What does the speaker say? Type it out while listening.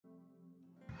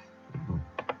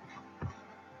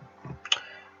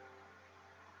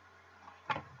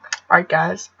Alright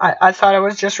guys, I thought I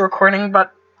was just recording,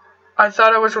 but I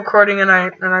thought I was recording and I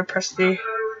didn't press the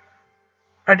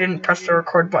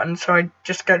record button, so I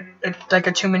just got like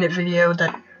a 2-minute video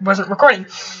that wasn't recording.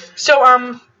 So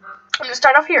I'm gonna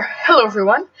start off here. Hello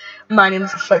everyone, my name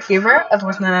is Foot Fever,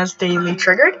 otherwise known as Daily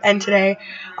Triggered, and today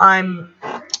I'm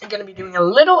gonna be doing a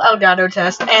little Elgato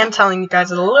test and telling you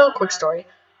guys a little quick story.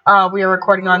 We are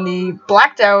recording on the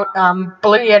blacked out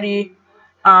Blue Yeti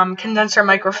condenser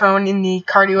microphone in the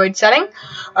cardioid setting,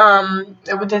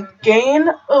 with the gain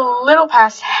a little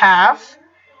past half,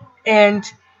 and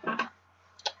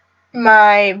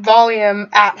my volume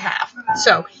at half.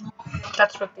 So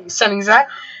that's what the settings at.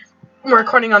 We're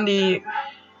recording on the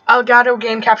Elgato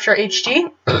Game Capture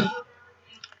HD.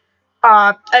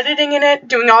 Editing in it,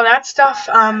 doing all that stuff.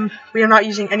 We are not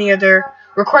using any other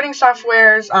recording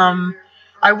softwares.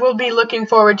 I will be looking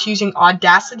forward to using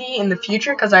Audacity in the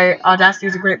future, because Audacity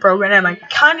is a great program, and I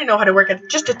kind of know how to work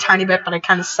it just a tiny bit, but I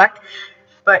kind of suck.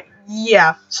 But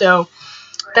yeah, so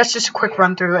that's just a quick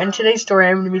run through. And today's story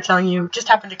I'm going to be telling you just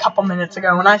happened a couple minutes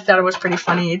ago, and I thought it was pretty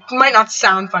funny. It might not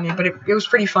sound funny, but it was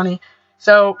pretty funny.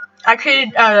 So I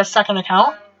created a second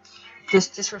account.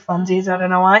 Just for funsies, I don't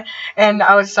know why. And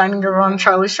I was signing to run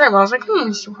Charlie's stream. I was like,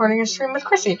 he's recording a stream with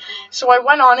Chrissy. So I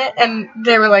went on it, and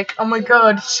they were like, oh my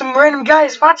god, some random guy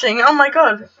is watching. Oh my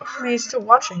god, hopefully he's still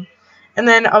watching. And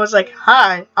then I was like,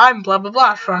 hi, I'm blah blah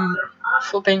blah from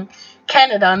flipping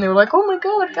Canada. And they were like, oh my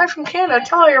god, guy from Canada,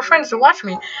 tell all your friends to watch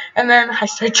me. And then I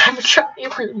started typing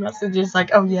Charlie messages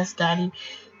like, oh yes, daddy,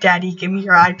 give me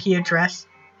your IP address.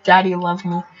 Daddy loves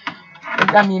me.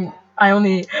 I mean,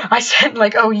 I said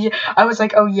like, oh yeah, I was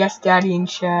like, oh yes, daddy, in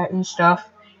chat and stuff.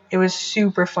 It was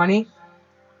super funny,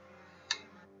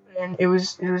 and it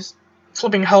was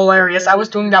flipping hilarious. I was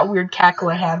doing that weird cackle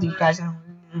I have, you guys, and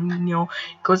it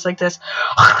goes like this,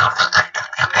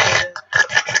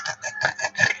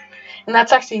 and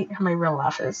that's actually how my real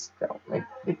laugh is. So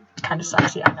it kind of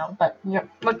sucks, yeah, I know, but yeah,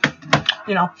 look.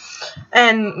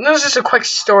 And it was just a quick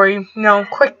story,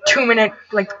 quick 2-minute,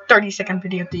 like 30-second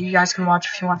video that you guys can watch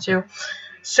if you want to.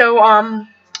 So,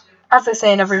 as I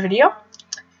say in every video,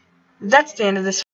 that's the end of this